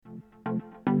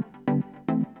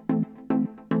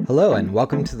Hello, and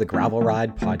welcome to the Gravel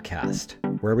Ride Podcast,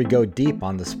 where we go deep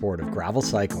on the sport of gravel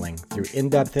cycling through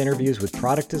in-depth interviews with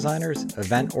product designers,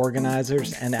 event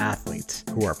organizers, and athletes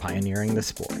who are pioneering the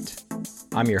sport.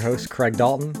 I'm your host, Craig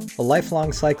Dalton, a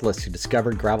lifelong cyclist who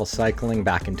discovered gravel cycling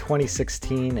back in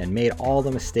 2016 and made all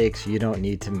the mistakes you don't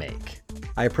need to make.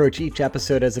 I approach each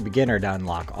episode as a beginner to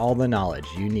unlock all the knowledge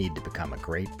you need to become a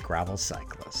great gravel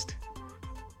cyclist.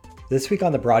 This week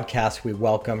on the broadcast, we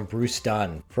welcome Bruce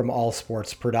Dunn from All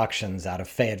Sports Productions out of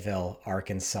Fayetteville,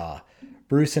 Arkansas.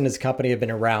 Bruce and his company have been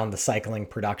around the cycling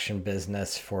production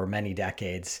business for many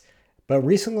decades, but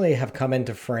recently have come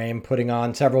into frame putting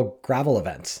on several gravel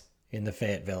events in the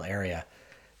Fayetteville area.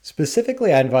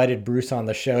 Specifically, I invited Bruce on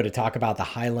the show to talk about the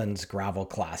Highlands Gravel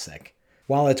Classic.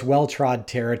 While it's well-trod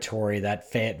territory that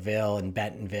Fayetteville and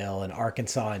Bentonville and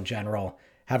Arkansas in general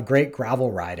have great gravel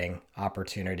riding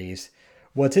opportunities,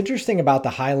 what's interesting about the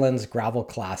Highlands Gravel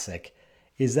Classic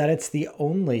is that it's the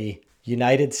only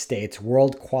United States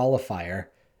World Qualifier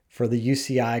for the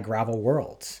UCI Gravel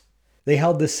Worlds. They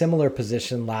held this similar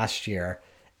position last year,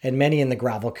 and many in the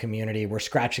gravel community were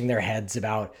scratching their heads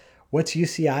about what's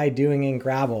UCI doing in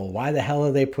gravel? Why the hell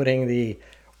are they putting the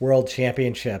World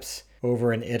Championships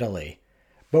over in Italy?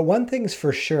 But one thing's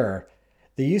for sure,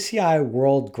 the UCI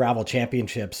World Gravel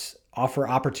Championships offer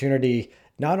opportunity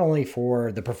not only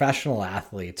for the professional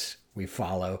athletes we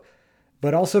follow,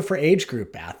 but also for age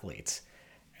group athletes.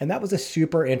 And that was a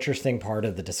super interesting part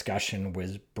of the discussion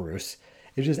with Bruce.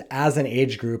 It's just as an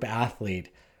age group athlete,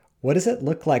 what does it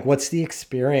look like? What's the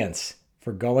experience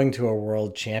for going to a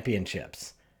world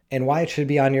championships and why it should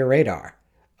be on your radar?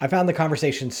 I found the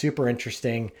conversation super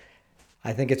interesting.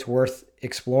 I think it's worth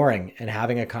exploring and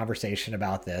having a conversation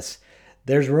about this.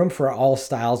 There's room for all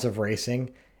styles of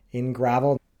racing in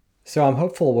gravel. So I'm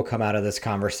hopeful we'll come out of this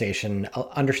conversation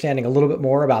understanding a little bit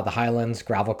more about the Highlands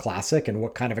Gravel Classic and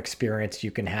what kind of experience you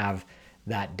can have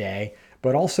that day,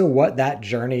 but also what that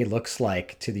journey looks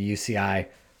like to the UCI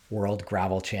World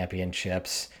Gravel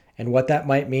Championships and what that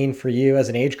might mean for you as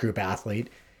an age group athlete,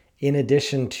 in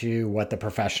addition to what the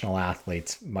professional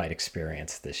athletes might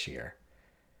experience this year.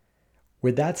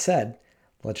 With that said,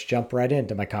 let's jump right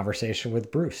into my conversation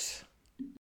with Bruce.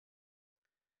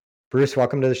 Bruce,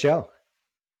 welcome to the show.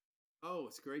 Oh,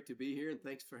 it's great to be here, and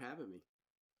thanks for having me.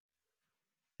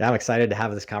 Yeah, I'm excited to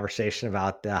have this conversation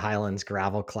about the Highlands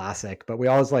Gravel Classic, but we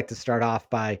always like to start off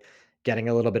by getting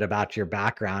a little bit about your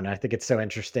background. I think it's so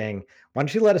interesting. Why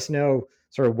don't you let us know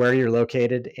sort of where you're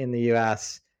located in the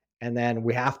US, and then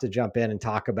we have to jump in and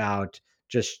talk about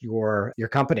just your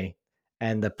company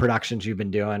and the productions you've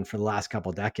been doing for the last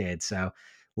couple of decades. So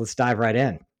let's dive right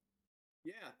in.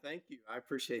 Yeah, thank you. I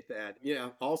appreciate that. Yeah,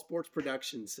 All Sports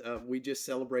Productions, we just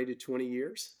celebrated 20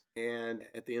 years, and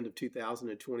at the end of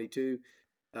 2022,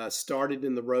 started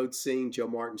in the road scene, Joe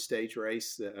Martin stage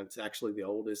race. It's actually the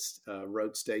oldest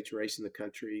road stage race in the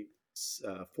country. It's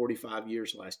 45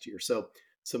 years last year. So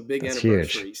some big That's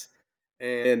anniversaries.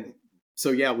 Huge. And so,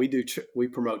 yeah, we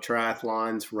promote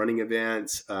triathlons, running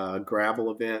events, gravel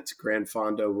events, Grand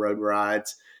Fondo road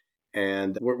rides.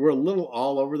 And we're a little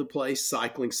all over the place.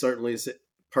 Cycling certainly is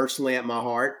personally at my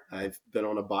heart. I've been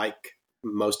on a bike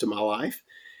most of my life.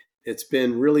 It's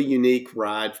been really unique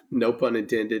ride, no pun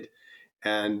intended.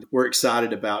 And we're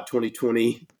excited about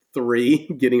 2023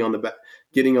 getting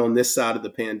on this side of the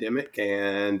pandemic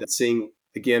and seeing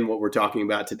again what we're talking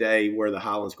about today, where the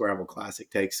Highlands Gravel Classic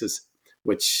takes us,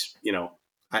 which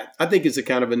I think is a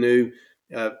kind of a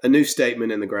new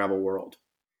statement in the gravel world.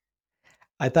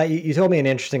 I thought you told me an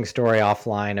interesting story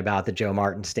offline about the Joe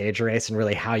Martin stage race and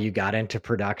really how you got into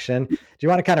production. Do you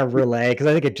want to kind of relay? Because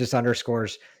I think it just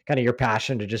underscores kind of your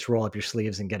passion to just roll up your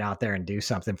sleeves and get out there and do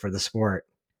something for the sport.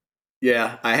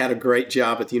 Yeah, I had a great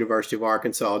job at the University of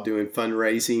Arkansas doing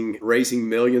fundraising, raising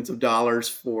millions of dollars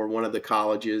for one of the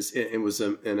colleges. It was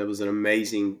an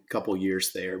amazing couple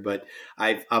years there. But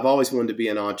I've always wanted to be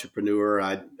an entrepreneur.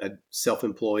 I'd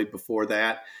self-employed before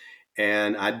that,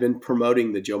 and I'd been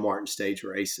promoting the Joe Martin stage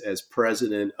race as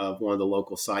president of one of the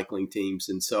local cycling teams.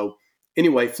 And so,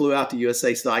 anyway, flew out to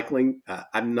USA Cycling.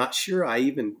 I'm not sure I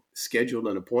even scheduled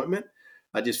an appointment.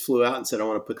 I just flew out and said, I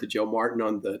want to put the Joe Martin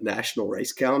on the national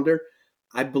race calendar.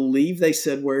 I believe they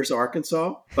said, where's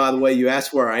Arkansas? By the way, you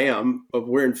asked where I am.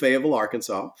 We're in Fayetteville,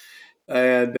 Arkansas.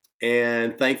 And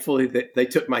thankfully they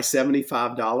took my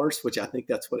 $75, which I think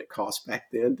that's what it cost back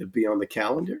then to be on the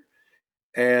calendar.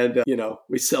 And,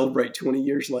 we celebrate 20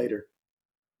 years later.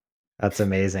 That's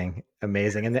amazing.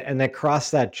 Amazing. And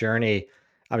across that journey,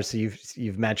 obviously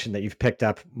you've mentioned that you've picked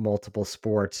up multiple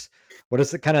sports. What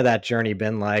has that journey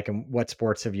been like, and what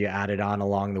sports have you added on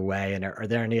along the way? And are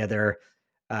there any other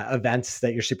events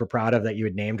that you're super proud of that you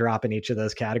would name drop in each of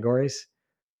those categories?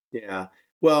 Yeah.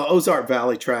 Well, Ozark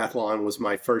Valley Triathlon was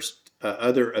my first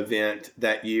other event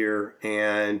that year.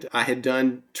 And I had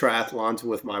done triathlons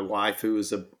with my wife, who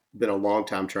has been a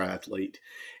longtime triathlete.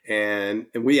 And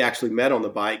we actually met on the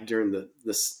bike during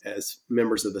this as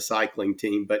members of the cycling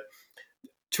team. But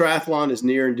triathlon is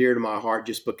near and dear to my heart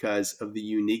just because of the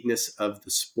uniqueness of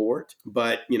the sport.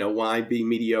 But, why be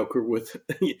mediocre with,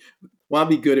 why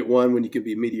be good at one when you can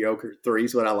be mediocre at three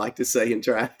is what I like to say in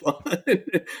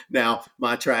triathlon. Now,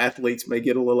 my triathletes may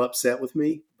get a little upset with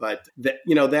me, but that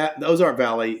Ozark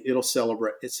Valley, it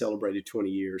celebrated 20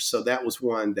 years. So that was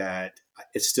one that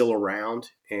it's still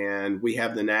around. And we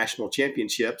have the national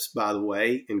championships, by the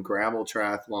way, in gravel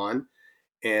triathlon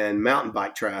and mountain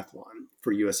bike triathlon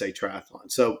for USA Triathlon.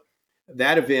 So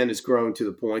that event has grown to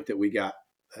the point that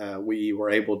we were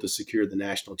able to secure the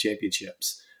national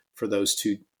championships for those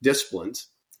two disciplines.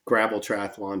 Gravel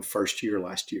triathlon first year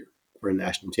last year for a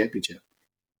national championship.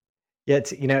 Yeah,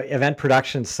 it's event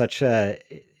production's such a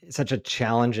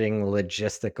challenging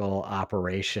logistical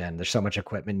operation. There's so much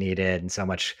equipment needed and so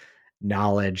much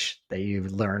knowledge that you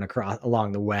learn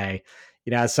along the way.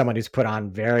 As someone who's put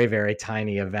on very, very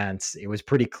tiny events, it was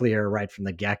pretty clear right from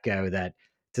the get-go that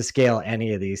to scale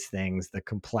any of these things, the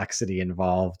complexity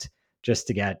involved just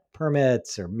to get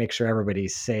permits or make sure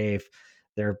everybody's safe,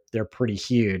 they're pretty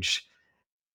huge.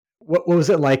 What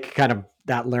was it like, kind of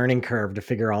that learning curve to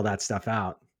figure all that stuff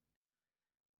out?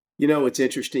 It's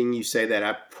interesting you say that.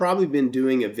 I've probably been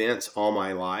doing events all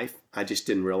my life. I just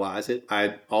didn't realize it.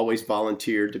 I always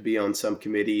volunteered to be on some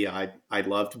committee. I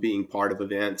loved being part of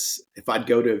events. If I'd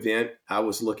go to an event, I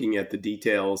was looking at the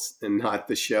details and not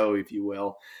the show, if you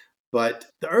will. But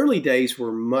the early days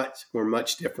were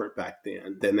much different back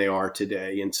then than they are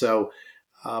today. And so,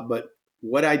 but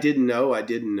what I didn't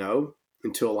know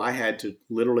until I had to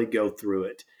literally go through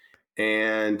it.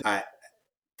 And I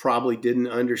probably didn't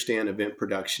understand event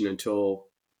production until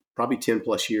probably 10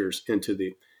 plus years into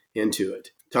it.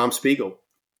 Tom Spiegel,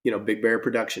 Big Bear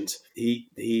Productions,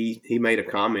 he made a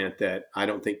comment that I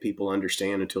don't think people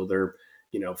understand until they're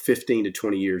 15 to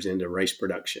 20 years into race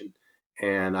production.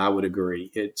 And I would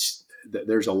agree.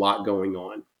 There's a lot going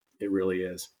on. It really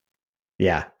is.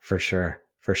 Yeah, for sure.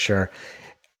 For sure.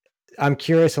 I'm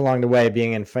curious, along the way,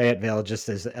 being in Fayetteville, just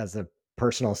as a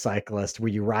personal cyclist, were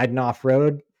you riding off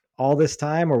road all this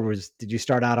time, or did you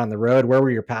start out on the road? Where were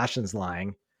your passions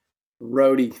lying?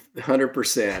 Roadie,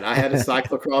 100%. I had a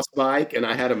cyclocross bike and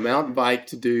I had a mountain bike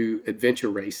to do adventure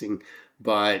racing,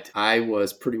 but I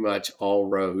was pretty much all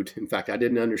road. In fact, I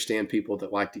didn't understand people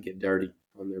that like to get dirty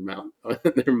on their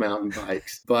mountain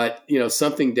bikes. But,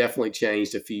 something definitely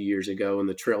changed a few years ago in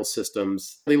the trail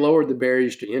systems. They lowered the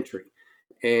barriers to entry.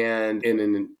 And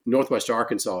in Northwest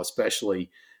Arkansas, especially,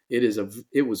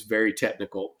 it was very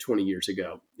technical 20 years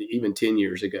ago, even 10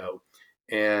 years ago.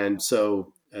 And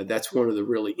so that's one of the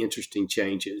really interesting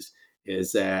changes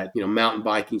is that, mountain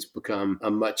biking's become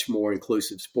a much more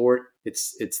inclusive sport.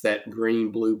 It's that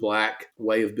green, blue, black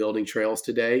way of building trails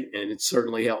today. And it's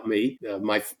certainly helped me.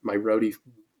 My roadie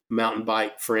mountain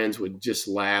bike friends would just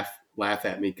laugh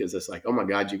at me because it's like, oh my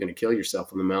God, you're going to kill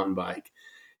yourself on the mountain bike.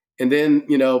 And then,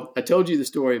 I told you the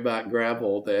story about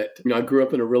gravel that, I grew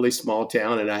up in a really small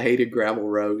town and I hated gravel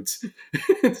roads.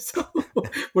 So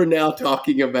we're now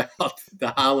talking about the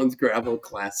Highlands Gravel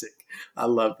Classic. I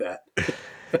love that.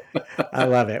 I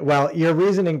love it. Well, your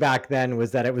reasoning back then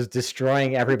was that it was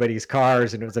destroying everybody's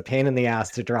cars and it was a pain in the ass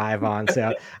to drive on.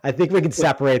 So I think we can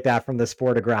separate that from the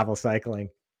sport of gravel cycling.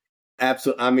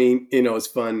 Absolutely. I mean, it's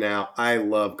fun now. I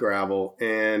love gravel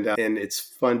and it's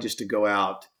fun just to go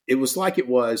out. It was like it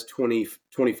was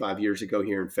 25 years ago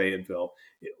here in Fayetteville.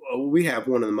 We have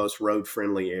one of the most road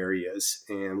friendly areas,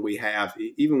 and we have,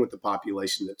 even with the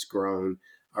population that's grown,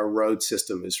 our road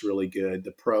system is really good.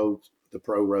 The pro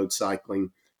road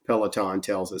cycling Peloton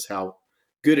tells us how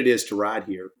good it is to ride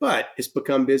here, but it's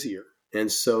become busier. And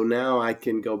so now I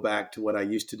can go back to what I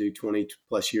used to do 20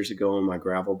 plus years ago on my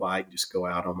gravel bike, just go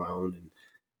out on my own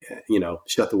and,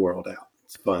 shut the world out.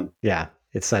 It's fun. Yeah,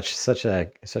 it's such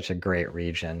a great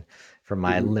region from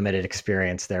my Mm-hmm. limited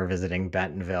experience there visiting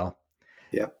Bentonville.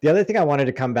 Yeah. The other thing I wanted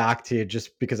to come back to,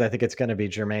 just because I think it's going to be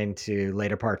germane to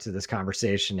later parts of this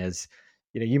conversation, is,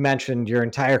 you mentioned your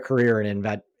entire career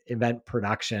in event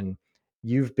production.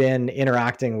 You've been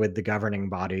interacting with the governing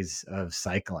bodies of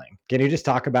cycling. Can you just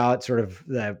talk about sort of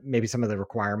maybe some of the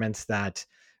requirements that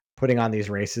putting on these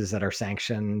races that are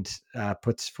sanctioned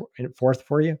puts forth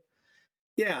for you?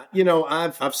 Yeah,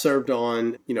 I've served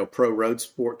on pro road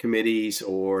sport committees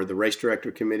or the race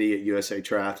director committee at USA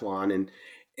Triathlon,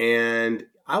 and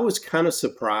I was kind of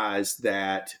surprised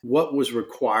that what was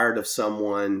required of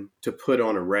someone to put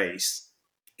on a race,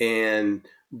 and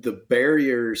the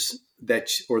barriers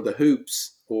or the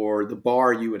hoops or the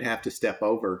bar you would have to step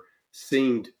over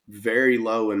seemed very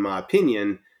low, in my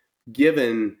opinion,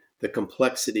 given the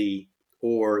complexity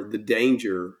or the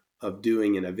danger of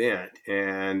doing an event.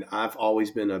 And I've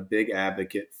always been a big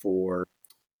advocate for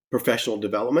professional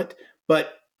development.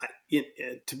 But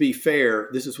to be fair,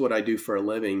 this is what I do for a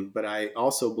living. But I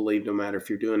also believe no matter if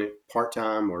you're doing it part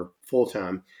time or full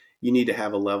time, you need to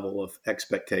have a level of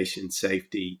expectation,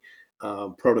 safety,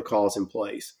 protocols in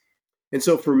place. And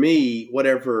so for me,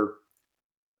 whatever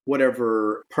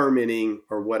permitting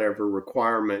or whatever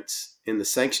requirements in the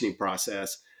sanctioning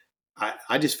process,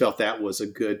 I just felt that was a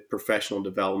good professional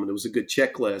development. It was a good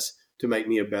checklist to make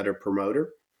me a better promoter.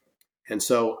 And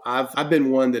so I've been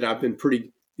one that I've been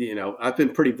pretty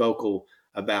vocal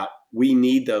about. We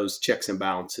need those checks and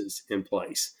balances in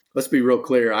place. Let's be real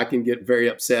clear. I can get very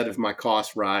upset if my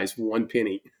costs rise one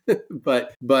penny,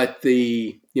 but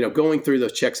the going through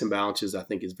those checks and balances, I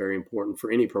think, is very important for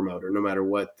any promoter, no matter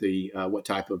what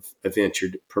type of event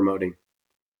you're promoting.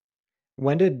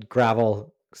 When did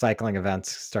gravel cycling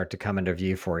events start to come into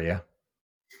view for you?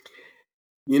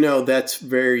 That's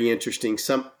very interesting.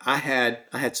 I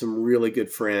had some really good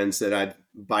friends that I'd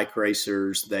bike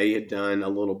racers. They had done a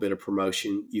little bit of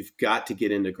promotion. You've got to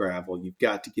get into gravel. You've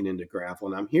got to get into gravel.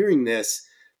 And I'm hearing this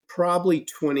probably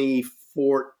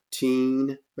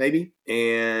 2014, maybe.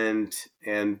 And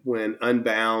when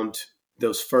Unbound,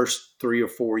 those first 3 or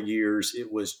 4 years,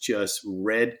 it was just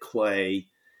red clay.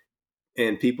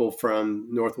 And people from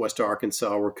Northwest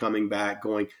Arkansas were coming back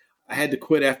going, I had to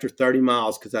quit after 30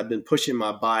 miles because I've been pushing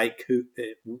my bike.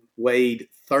 It weighed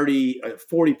 40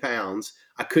 pounds.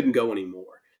 I couldn't go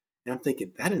anymore. And I'm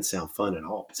thinking, that didn't sound fun at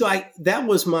all. So that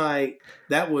was my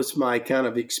kind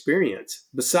of experience.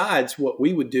 Besides, what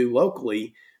we would do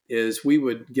locally is we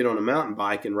would get on a mountain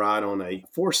bike and ride on a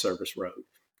Forest Service road.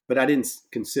 But I didn't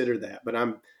consider that. But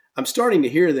I'm starting to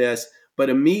hear this, but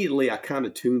immediately I kind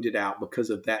of tuned it out because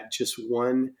of that just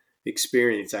one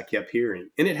experience I kept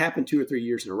hearing. And it happened 2 or 3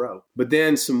 years in a row. But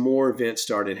then some more events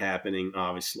started happening,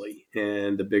 obviously,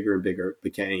 and the bigger and bigger it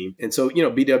became. And so,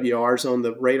 BWR's on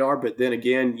the radar, but then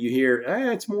again, you hear,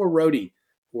 it's more roadie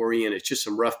oriented. It's just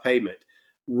some rough pavement.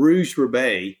 Rouge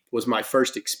Roubaix was my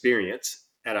first experience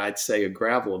at, I'd say, a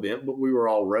gravel event, but we were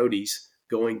all roadies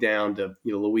going down to,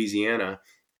 Louisiana,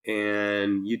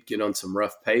 and you'd get on some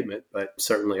rough pavement, but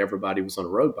certainly everybody was on a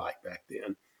road bike back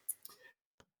then.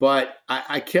 But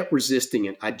I kept resisting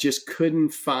it. I just couldn't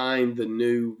find the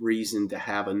new reason to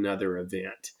have another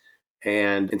event.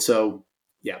 And so,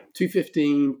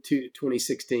 2015 to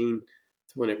 2016 is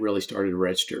when it really started to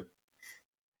register.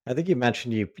 I think you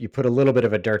mentioned you put a little bit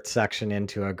of a dirt section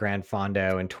into a Grand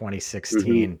Fondo in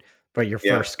 2016, but your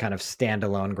first kind of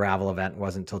standalone gravel event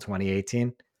wasn't until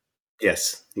 2018?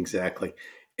 Yes, exactly.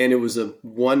 And it was a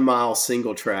 1 mile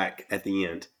single track at the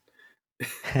end.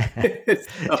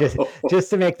 just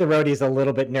to make the roadies a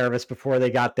little bit nervous before they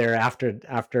got there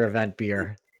after event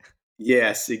beer.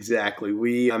 Yes, exactly.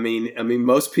 I mean,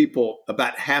 most people,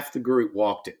 about half the group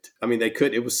walked it. I mean, they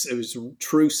could. It was a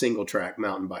true single track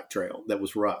mountain bike trail that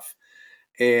was rough,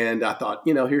 and I thought,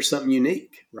 here's something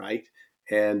unique, right?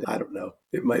 And I don't know,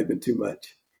 it might have been too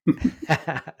much.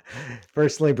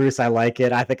 Personally, Bruce, I like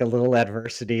it. I think a little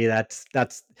adversity, that's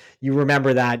you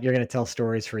remember that. You're going to tell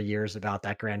stories for years about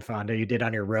that Grand Fondo you did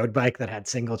on your road bike that had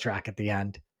single track at the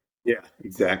end. Yeah,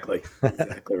 exactly.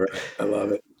 Exactly right. I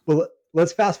love it. Well,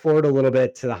 let's fast forward a little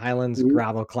bit to the Highlands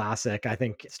Gravel Classic. I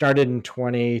think it started in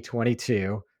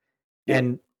 2022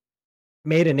 and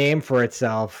made a name for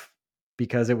itself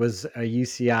because it was a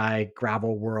UCI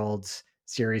Gravel Worlds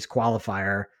Series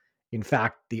qualifier. In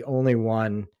fact, the only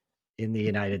one in the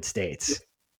United States.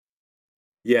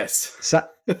 Yes. So,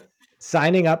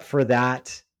 signing up for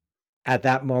that at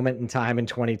that moment in time in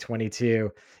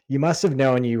 2022, you must have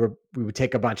known we would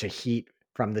take a bunch of heat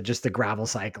from the gravel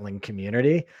cycling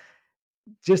community.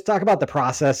 Just talk about the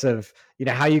process of,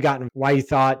 how you got and why you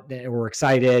thought and were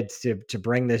excited to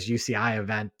bring this UCI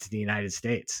event to the United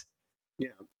States. Yeah.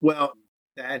 Well,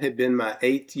 that had been my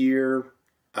 8th year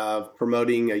of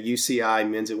promoting a UCI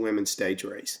men's and women's stage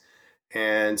race.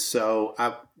 And so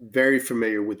I'm very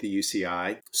familiar with the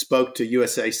UCI. Spoke to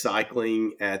USA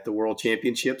Cycling at the World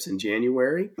Championships in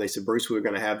January. They said, Bruce, we're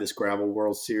going to have this Gravel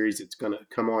World Series. It's going to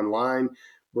come online.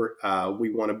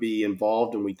 We want to be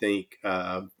involved, and we think,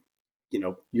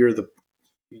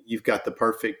 you've got the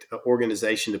perfect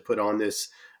organization to put on this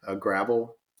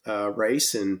gravel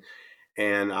race. And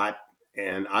I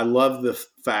love the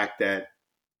fact that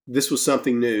this was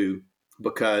something new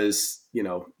because,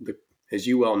 as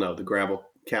you well know, the gravel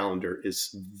calendar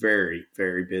is very,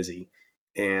 very busy.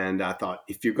 And I thought,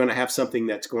 if you're going to have something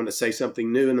that's going to say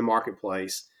something new in the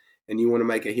marketplace and you want to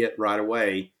make a hit right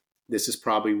away, this is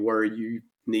probably where you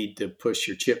need to push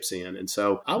your chips in. And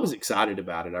so I was excited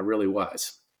about it. I really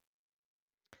was.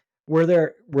 Were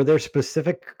there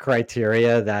specific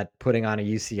criteria that putting on a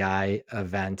UCI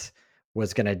event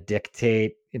was going to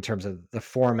dictate in terms of the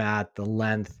format, the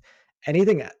length,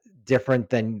 anything different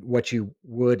than what you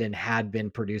would and had been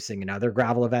producing in other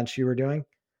gravel events you were doing?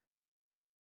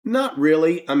 Not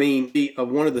really. I mean,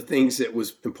 one of the things that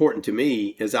was important to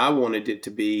me is I wanted it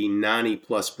to be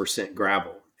 90+%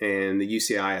 gravel. And the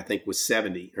UCI, I think, was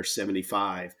 70 or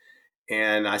 75.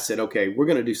 And I said, okay, we're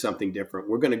going to do something different.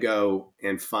 We're going to go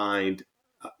and find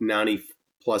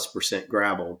 90+%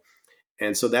 gravel.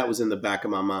 And so that was in the back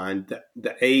of my mind.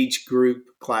 The age group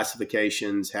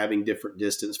classifications, having different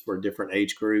distance for a different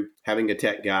age group, having a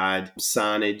tech guide,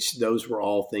 signage, those were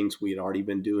all things we had already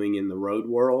been doing in the road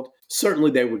world.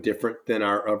 Certainly they were different than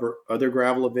our other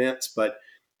gravel events, but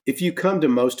if you come to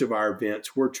most of our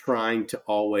events, we're trying to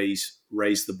always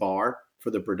raise the bar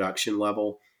for the production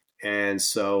level. And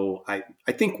so I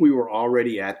think we were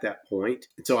already at that point.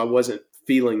 And so I wasn't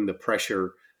feeling the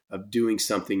pressure of doing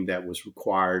something that was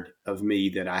required of me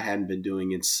that I hadn't been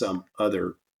doing in some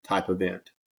other type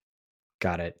event.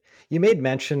 Got it. You made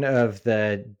mention of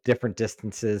the different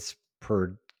distances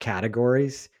per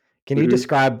categories. Can you Mm-hmm.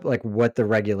 describe like what the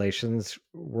regulations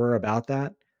were about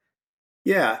that?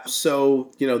 Yeah.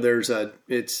 So,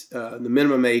 the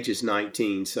minimum age is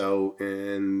 19. So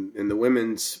in the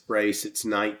women's race, it's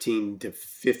 19 to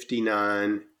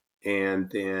 59 and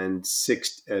then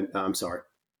I'm sorry,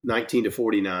 19 to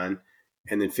 49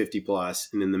 and then 50 plus.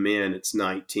 And in the men, it's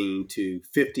 19 to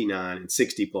 59 and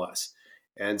 60 plus.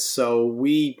 And so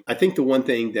I think the one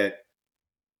thing that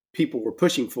people were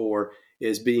pushing for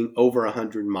is being over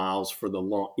 100 miles for the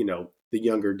long, the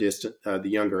younger distance, the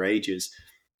younger ages.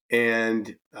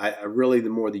 And I really, the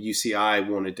more the UCI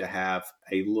wanted to have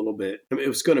a little bit, I mean, it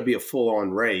was going to be a full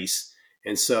on race.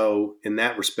 And so in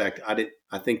that respect,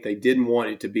 I think they didn't want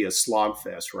it to be a slog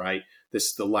fest, right? This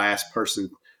is the last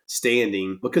person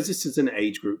standing because this is an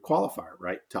age group qualifier,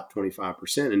 right? Top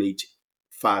 25% in each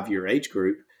 5-year age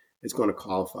group is going to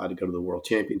qualify to go to the world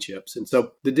championships. And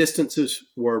so the distances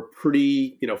were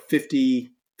pretty,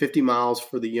 50 miles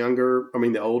for the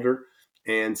older,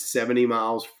 and 70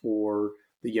 miles for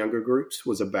the younger groups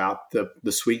was about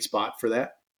the sweet spot for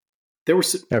that. There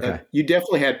was Okay. you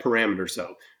definitely had parameters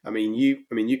though.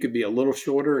 You could be a little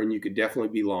shorter and you could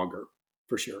definitely be longer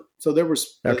for sure. So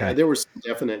Okay. there was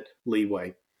definite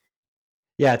leeway.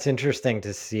 Yeah, it's interesting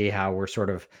to see how we're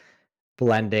sort of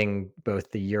blending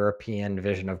both the European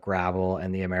vision of gravel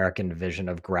and the American vision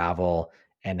of gravel,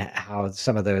 and how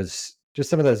some of those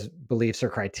beliefs or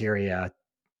criteria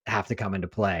have to come into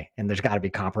play, and there's got to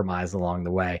be compromise along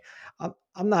the way.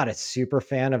 I'm not a super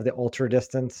fan of the ultra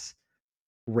distance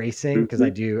racing because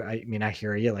Mhm. I mean, I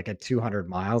hear you, like at 200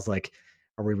 miles, like,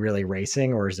 are we really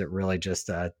racing or is it really just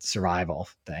a survival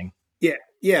thing? Yeah,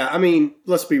 yeah. I mean,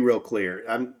 let's be real clear.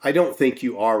 I don't think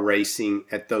you are racing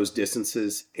at those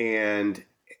distances, and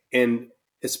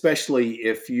especially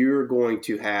if you're going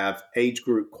to have age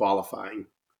group qualifying,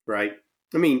 right?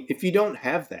 I mean, if you don't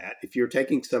have that, if you're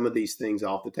taking some of these things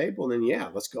off the table, then yeah,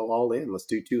 let's go all in. Let's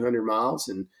do 200 miles,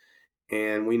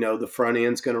 and we know the front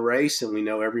end's going to race, and we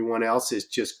know everyone else is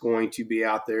just going to be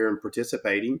out there and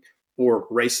participating or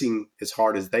racing as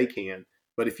hard as they can.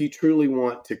 But if you truly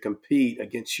want to compete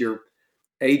against your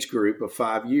age group of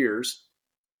 5 years,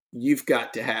 you've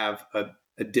got to have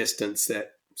a distance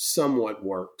that somewhat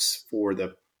works for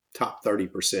the top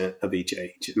 30% of each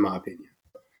age, in my opinion.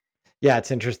 Yeah,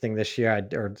 it's interesting. This year,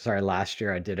 or sorry, last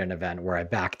year, I did an event where I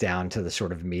backed down to the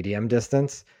sort of medium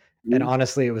distance. And Mhm.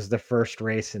 honestly, it was the first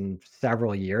race in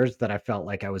several years that I felt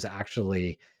like I was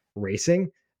actually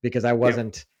racing because I Yeah.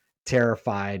 wasn't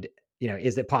terrified.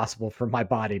 Is it possible for my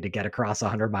body to get across a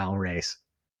 100-mile race?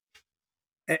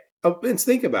 And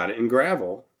think about it in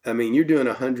gravel. I mean, you're doing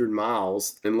 100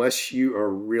 miles unless you are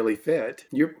really fit.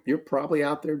 You're probably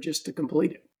out there just to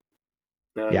complete it.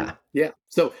 Yeah. Yeah.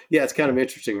 So yeah, it's kind of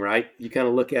interesting, right? You kind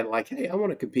of look at it like, hey, I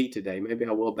want to compete today. Maybe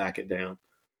I will back it down.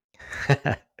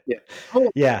 Yeah.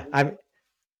 Oh, Yeah. I'm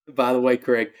by the way,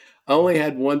 Craig, I only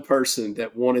had one person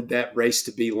that wanted that race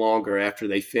to be longer after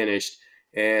they finished,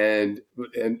 and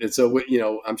so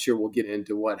I'm sure we'll get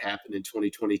into what happened in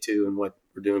 2022 and what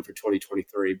we're doing for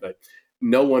 2023. But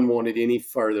no one wanted any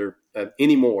further,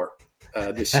 any more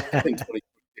this year in 2022.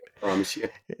 I promise you.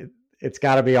 it's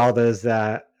got to be all those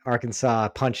Arkansas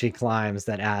punchy climbs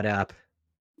that add up.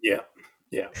 Yeah,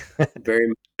 yeah, very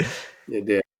much it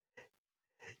did.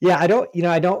 Yeah, I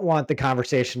don't want the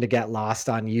conversation to get lost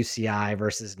on UCI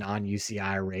versus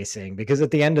non-UCI racing because at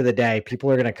the end of the day,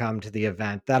 people are going to come to the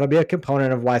event. That'll be a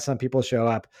component of why some people show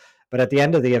up. But at the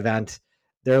end of the event,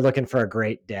 they're looking for a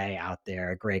great day out there,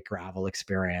 a great gravel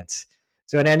experience.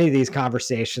 So in any of these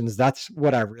conversations, that's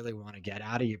what I really want to get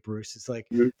out of you, Bruce. It's like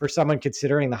Mhm. for someone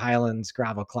considering the Highlands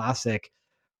Gravel Classic,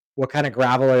 what kind of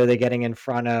gravel are they getting in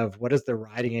front of? What does the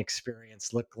riding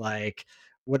experience look like?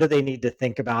 What do they need to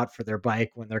think about for their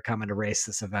bike when they're coming to race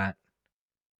this event?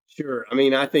 Sure. I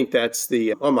mean, I think that's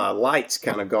oh, my light's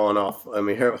kind of gone off. I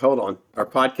mean, here, hold on. Our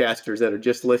podcasters that are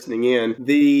just listening in,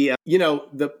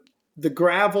 the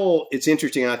gravel, it's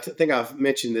interesting. Think I've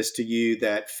mentioned this to you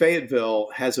that Fayetteville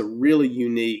has a really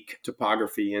unique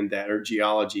topography in that, or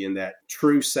geology in that.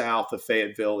 True south of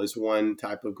Fayetteville is one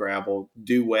type of gravel,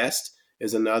 due west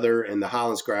is another, and the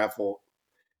Highlands Gravel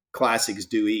Classic is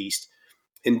due east.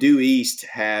 And due east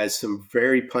has some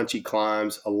very punchy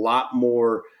climbs, a lot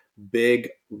more big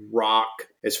rock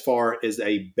as far as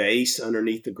a base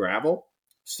underneath the gravel.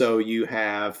 So you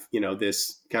have,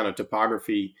 this kind of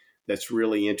topography that's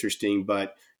really interesting.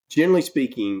 But generally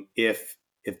speaking, if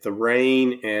the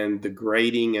rain and the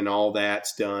grading and all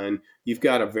that's done, you've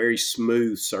got a very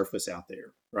smooth surface out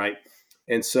there, right?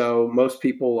 And so most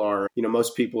people are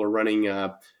running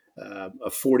a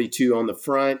 42 on the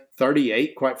front,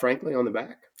 38, quite frankly, on the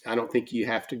back. I don't think you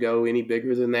have to go any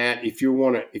bigger than that if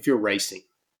you're racing,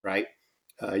 right?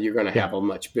 You're going to Yeah, have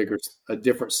a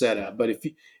different setup. But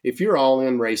if you're all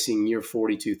in racing, you're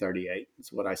 42, 38.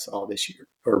 That's what I saw this year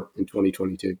or in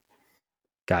 2022.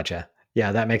 gotcha.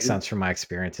 Yeah, that makes Mm-hmm. sense from my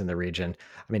experience in the region.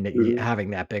 I mean, Mm-hmm. having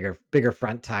that bigger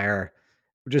front tire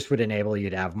just would enable you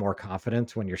to have more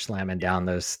confidence when you're slamming down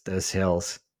those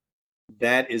hills.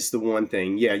 That is the one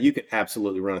thing. Yeah, you could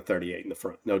absolutely run a 38 in the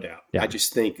front, no doubt. I Yeah.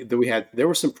 just think that there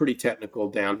were some pretty technical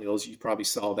downhills. You probably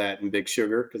saw that in Big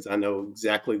Sugar because I know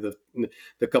exactly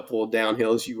the couple of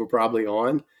downhills you were probably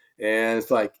on, and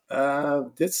it's like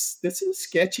this is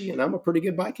sketchy, and I'm a pretty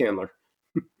good bike handler.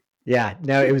 Yeah,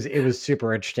 no, it was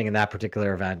super interesting in that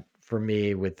particular event for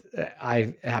me with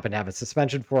I happen to have a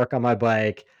suspension fork on my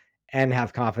bike and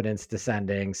have confidence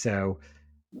descending. So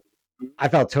I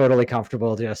felt totally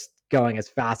comfortable just going as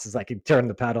fast as I could turn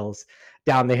the pedals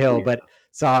down the hill, Yeah, but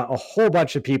saw a whole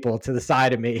bunch of people to the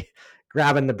side of me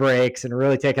grabbing the brakes and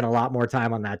really taking a lot more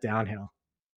time on that downhill.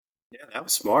 yeah, that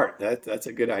was smart. That's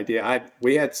a good idea.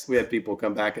 We had people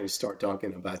come back and start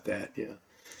talking about that. Yeah.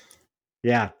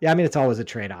 Yeah. Yeah. I mean, it's always a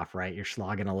trade off, right? You're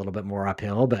slogging a little bit more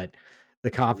uphill, but the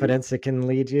Mhm. confidence it can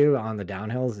lead you on the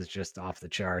downhills is just off the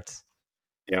charts.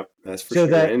 Yeah, that's for So sure.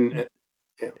 that And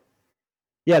yeah.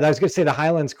 Yeah, I was gonna say the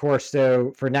Highlands course,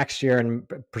 so for next year, and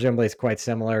presumably it's quite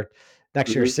similar.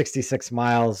 Next year, Mhm. 66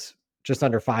 miles, just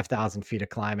under 5,000 feet of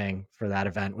climbing for that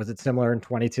event. Was it similar in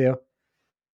 22?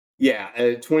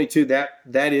 Yeah, 22. That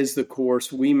is the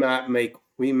course. We may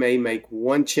make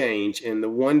one change, and the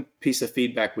one piece of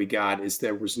feedback we got is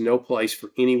there was no place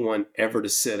for anyone ever to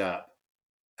sit up.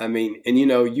 I mean, and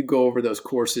you go over those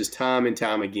courses time and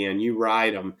time again. You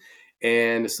ride them,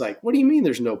 and it's like, what do you mean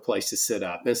there's no place to sit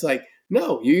up? And it's like,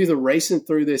 no, you're either racing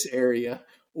through this area,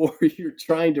 or you're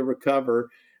trying to recover,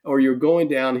 or you're going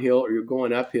downhill, or you're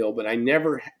going uphill. But I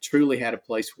never truly had a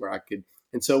place where I could.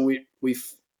 And so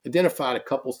we've identified a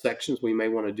couple sections we may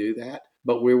want to do that,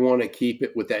 but we want to keep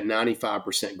it with that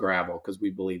 95% gravel because we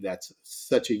believe that's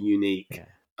such a unique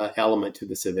Yeah. element to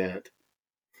this event.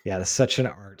 Yeah, that's such an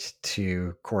art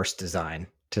to course design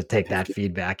to take Thank that you.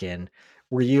 feedback in.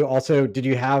 Did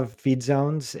you have feed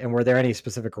zones and were there any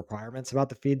specific requirements about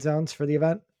the feed zones for the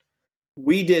event?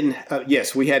 We didn't.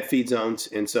 Yes, we had feed zones,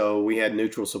 and so we had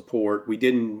neutral support. We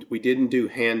didn't do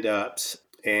hand ups,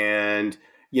 and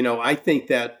I think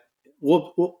that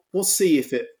we'll see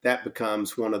if that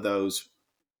becomes one of those.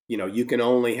 You can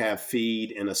only have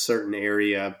feed in a certain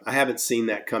area. I haven't seen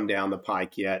that come down the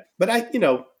pike yet, but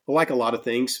like a lot of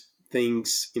things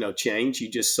change. You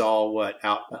just saw what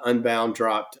out Unbound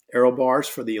dropped aero bars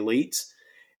for the elites,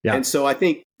 Yeah. and so I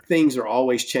think things are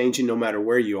always changing no matter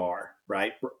where you are,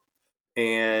 right?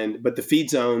 But the feed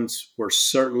zones were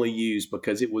certainly used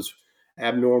because it was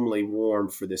abnormally warm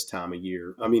for this time of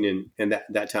year. I mean, in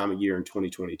that time of year in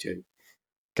 2022.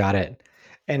 Got it.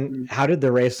 And how did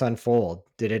the race unfold?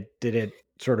 Did it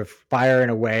sort of fire in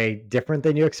a way different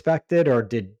than you expected, or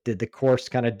did the course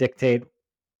kind of dictate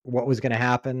what was going to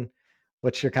happen?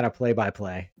 What's your kind of play by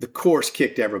play? The course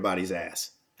kicked everybody's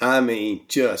ass. I mean,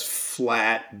 just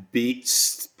flat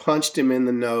beats, punched him in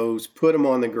the nose, put him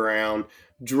on the ground,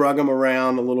 drug him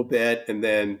around a little bit, and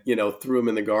then threw him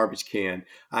in the garbage can.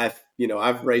 I've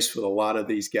raced with a lot of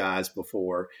these guys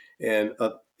before, and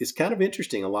it's kind of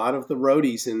interesting. A lot of the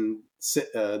roadies in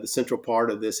the central part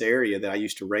of this area that I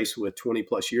used to race with 20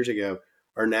 plus years ago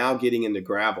are now getting into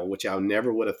gravel, which I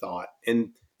never would have thought.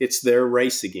 And it's their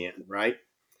race again, right?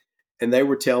 And they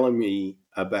were telling me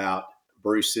about,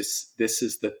 Bruce, this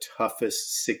is the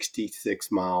toughest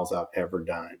 66 miles I've ever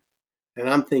done. And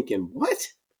I'm thinking, what?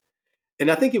 And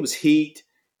I think it was heat.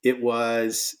 It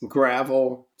was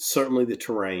gravel, certainly the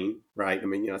terrain, right? I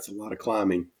mean, it's a lot of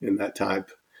climbing in that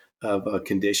type of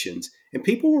conditions. And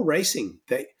people were racing.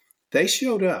 They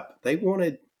showed up. They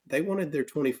wanted their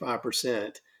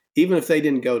 25%, even if they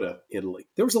didn't go to Italy.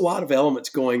 There was a lot of elements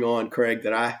going on, Craig,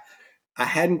 that I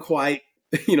hadn't quite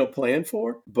planned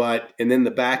for. But and then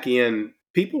the back end,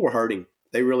 people were hurting.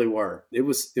 They really were. It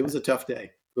was a tough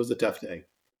day. It was a tough day.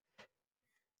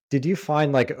 Did you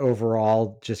find like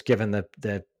overall, just given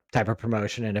the type of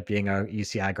promotion and it being a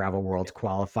UCI Gravel Worlds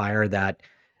qualifier, that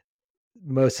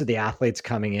most of the athletes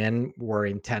coming in were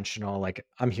intentional, like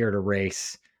I'm here to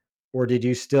race, or did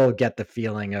you still get the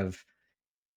feeling of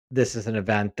this is an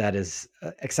event that is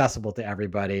accessible to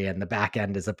everybody and the back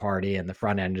end is a party and the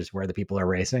front end is where the people are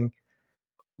racing?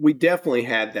 We definitely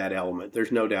had that element.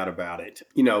 There's no doubt about it.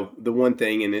 The one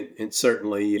thing, and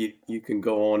certainly you can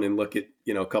go on and look at,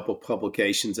 a couple of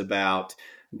publications about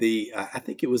I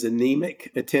think it was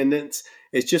anemic attendance.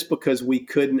 It's just because we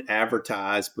couldn't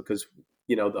advertise because,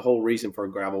 the whole reason for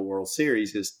a Gravel World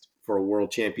Series is for a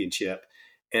world championship.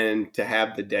 And to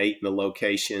have the date and the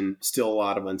location, still a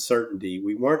lot of uncertainty.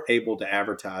 We weren't able to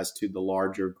advertise to the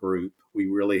larger group. We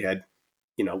really had,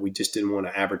 we just didn't want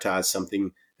to advertise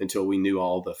something until we knew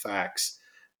all the facts.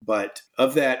 But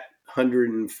of that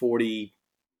 140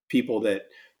 people that,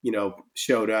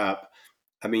 showed up,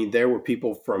 I mean, there were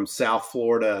people from South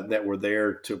Florida that were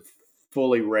there to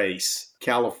fully race,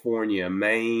 California,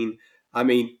 Maine. I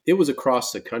mean, it was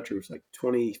across the country. It was like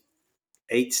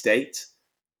 28 states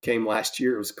came last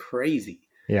year. It was crazy.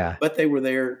 Yeah. But they were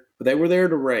there. They were there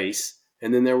to race.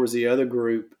 And then there was the other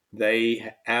group.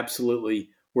 They absolutely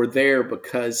were there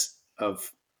because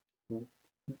of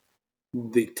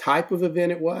the type of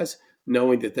event it was,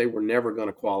 knowing that they were never going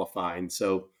to qualify. And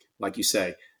so, like you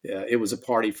say, it was a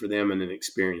party for them and an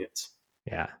experience.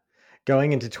 Yeah.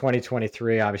 Going into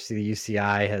 2023, obviously the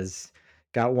UCI has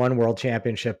got one world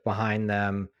championship behind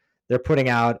them. They're putting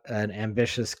out an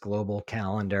ambitious global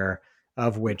calendar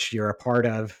of which you're a part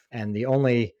of, and the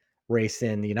only race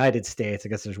in the United States. I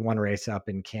guess there's one race up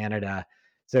in Canada.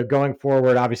 So going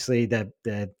forward, obviously the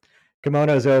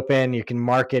kimono's open, you can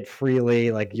market freely,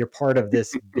 like you're part of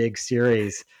this big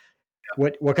series.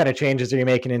 What kind of changes are you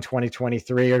making in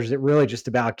 2023, or is it really just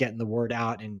about getting the word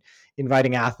out and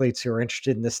inviting athletes who are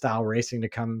interested in this style racing to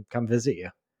come visit you?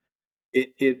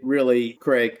 It really,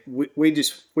 Craig, we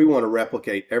want to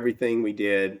replicate everything we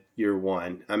did year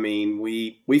one. I mean,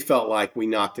 we felt like we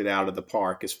knocked it out of the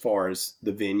park as far as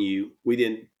the venue. We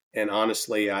didn't, and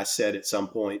honestly, I said at some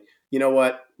point, you know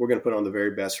what, we're going to put on the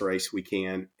very best race we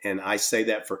can, and I say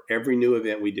that for every new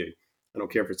event we do. I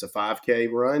don't care if it's a 5K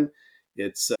run,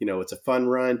 it's it's a fun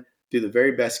run. Do the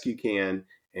very best you can,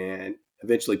 and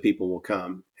eventually people will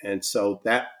come. And so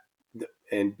but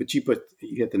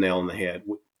you hit the nail on the head.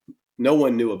 No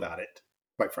one knew about it,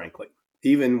 quite frankly,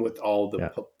 even with all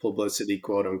the publicity,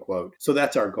 quote unquote. So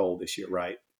that's our goal this year,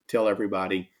 right? Tell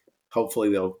everybody. Hopefully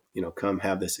they'll, come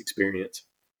have this experience.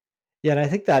 Yeah, and I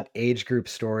think that age group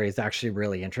story is actually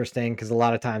really interesting because a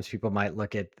lot of times people might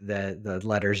look at the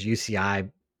letters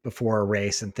UCI before a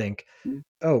race and think,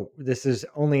 oh, this is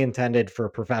only intended for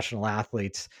professional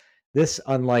athletes. This,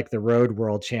 unlike the Road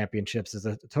World Championships, is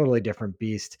a totally different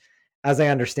beast. As I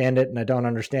understand it, and I don't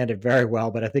understand it very well,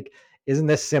 but I think, isn't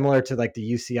this similar to like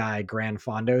the UCI Gran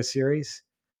Fondo series?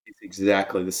 It's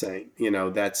exactly the same.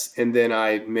 And then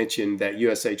I mentioned that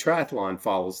USA Triathlon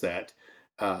follows that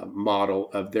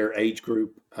model of their age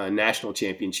group national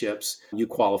championships. You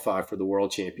qualify for the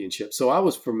world championship. So I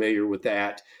was familiar with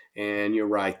that. And you're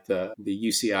right, the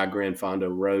UCI Gran Fondo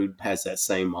Road has that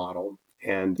same model.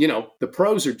 And, the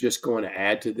pros are just going to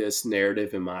add to this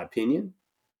narrative, in my opinion,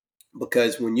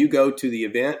 because when you go to the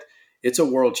event, it's a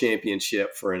world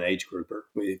championship for an age grouper.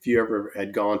 If you ever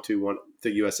had gone to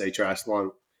the USA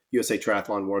Triathlon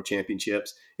World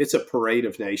Championships, it's a parade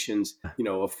of nations. A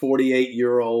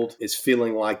 48-year-old is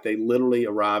feeling like they literally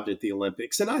arrived at the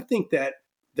Olympics. And I think that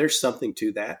there's something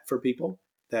to that for people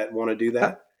that want to do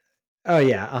that. Oh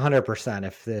yeah, 100%.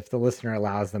 If the listener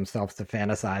allows themselves to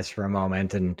fantasize for a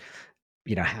moment and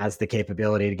has the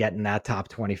capability to get in that top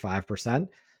 25%,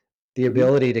 the Mm-hmm.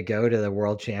 ability to go to the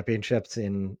world championships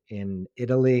in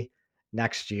Italy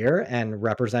next year and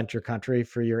represent your country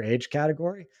for your age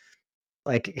category,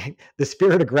 like the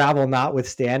spirit of gravel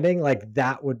notwithstanding, like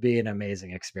that would be an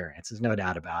amazing experience. There's no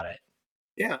doubt about it.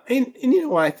 Yeah. And you know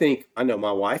what I know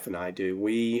my wife and I do.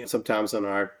 We sometimes when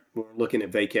we're looking at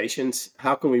vacations,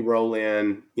 how can we roll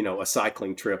in, a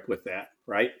cycling trip with that,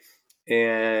 right?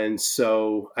 And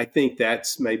so I think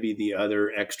that's maybe the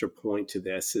other extra point to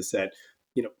this is that,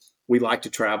 you know, we like to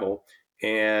travel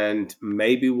and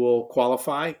maybe we'll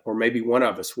qualify or maybe one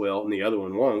of us will and the other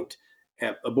one won't.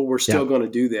 But we're still Yep. going to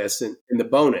do this. And the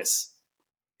bonus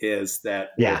is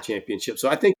that Yeah. world championship. So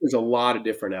I think there's a lot of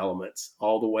different elements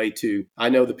all the way to, I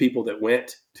know the people that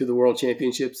went to the world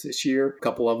championships this year, a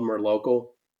couple of them are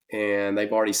local and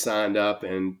they've already signed up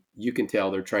and you can tell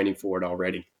they're training for it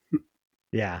already.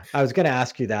 Yeah. I was going to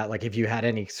ask you that, like, if you had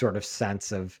any sort of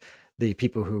sense of the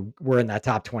people who were in that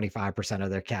top 25% of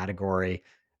their category,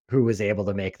 who was able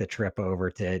to make the trip over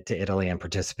to Italy and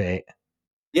participate.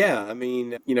 Yeah, I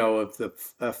mean, of the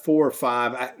 4 or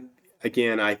 5, I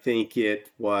think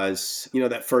it was,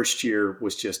 that first year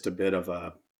was just a bit of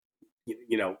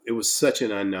it was such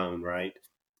an unknown, right?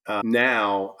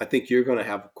 Now, I think you're going to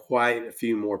have quite a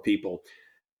few more people.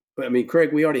 But I mean,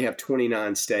 Craig, we already have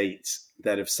 29 states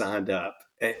that have signed up,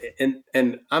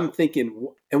 and I'm thinking,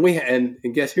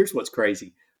 and guess here's what's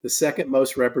crazy: the second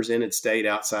most represented state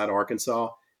outside Arkansas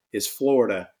is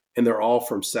Florida, and they're all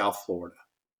from South Florida.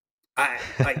 I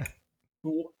like,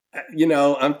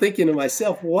 I'm thinking to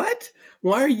myself, what?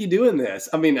 Why are you doing this?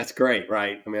 I mean, that's great,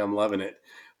 right? I mean, I'm loving it.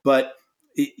 But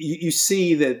you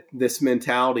see that this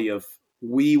mentality of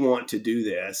we want to do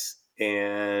this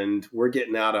and we're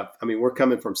getting we're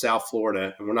coming from South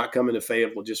Florida and we're not coming to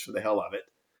Fayetteville just for the hell of it.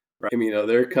 Right. I mean,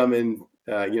 they're coming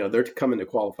to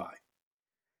qualify.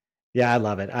 Yeah, I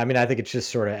love it. I mean, I think it just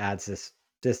sort of adds this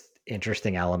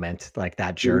interesting element, like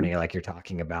that Mhm. journey, like you're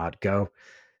talking about. Go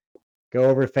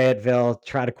over to Fayetteville,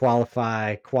 try to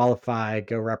qualify,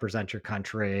 go represent your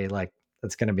country. Like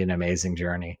it's going to be an amazing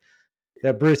journey.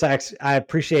 Yeah, Bruce, I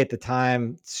appreciate the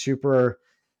time. Super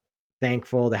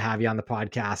thankful to have you on the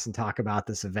podcast and talk about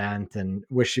this event, and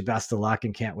wish you best of luck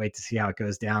and can't wait to see how it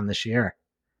goes down this year.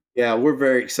 Yeah, we're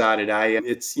very excited.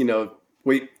 It's,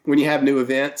 we when you have new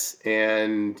events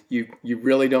and you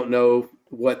really don't know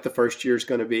what the first year is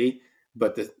going to be,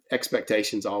 but the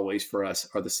expectations always for us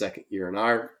are the second year, and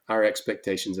our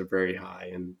expectations are very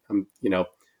high. And I'm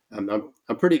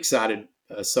pretty excited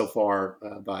so far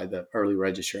by the early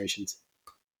registrations.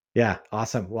 Yeah,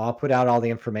 awesome. Well, I'll put out all the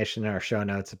information in our show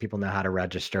notes so people know how to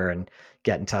register and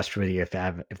get in touch with you if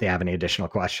they have any additional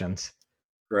questions.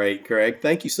 Great, Craig.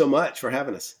 Thank you so much for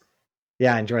having us.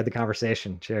 Yeah, I enjoyed the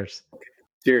conversation. Cheers.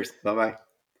 Cheers. Bye bye.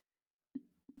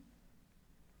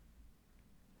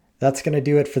 That's going to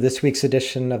do it for this week's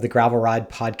edition of the Gravel Ride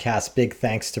podcast. Big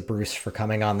thanks to Bruce for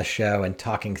coming on the show and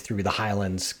talking through the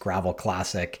Highlands Gravel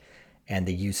Classic and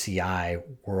the UCI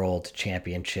World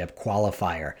Championship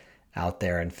Qualifier out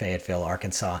there in Fayetteville,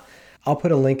 Arkansas. I'll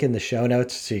put a link in the show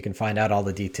notes so you can find out all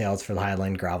the details for the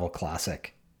Highland Gravel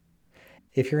Classic.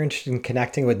 If you're interested in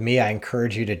connecting with me, I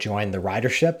encourage you to join the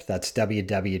Ridership. That's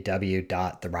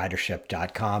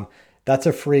www.theridership.com. That's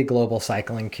a free global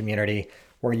cycling community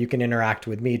where you can interact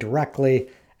with me directly,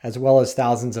 as well as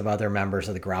thousands of other members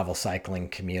of the gravel cycling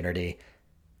community.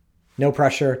 No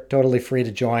pressure, totally free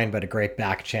to join, but a great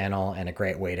back channel and a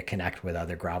great way to connect with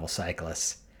other gravel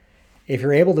cyclists. If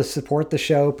you're able to support the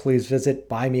show, please visit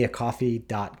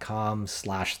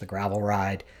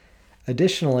buymeacoffee.com/thegravelride.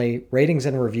 Additionally, ratings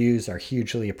and reviews are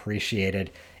hugely appreciated.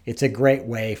 It's a great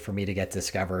way for me to get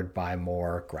discovered by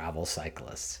more gravel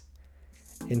cyclists.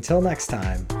 Until next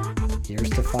time,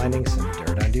 here's to finding some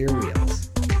dirt under your wheels.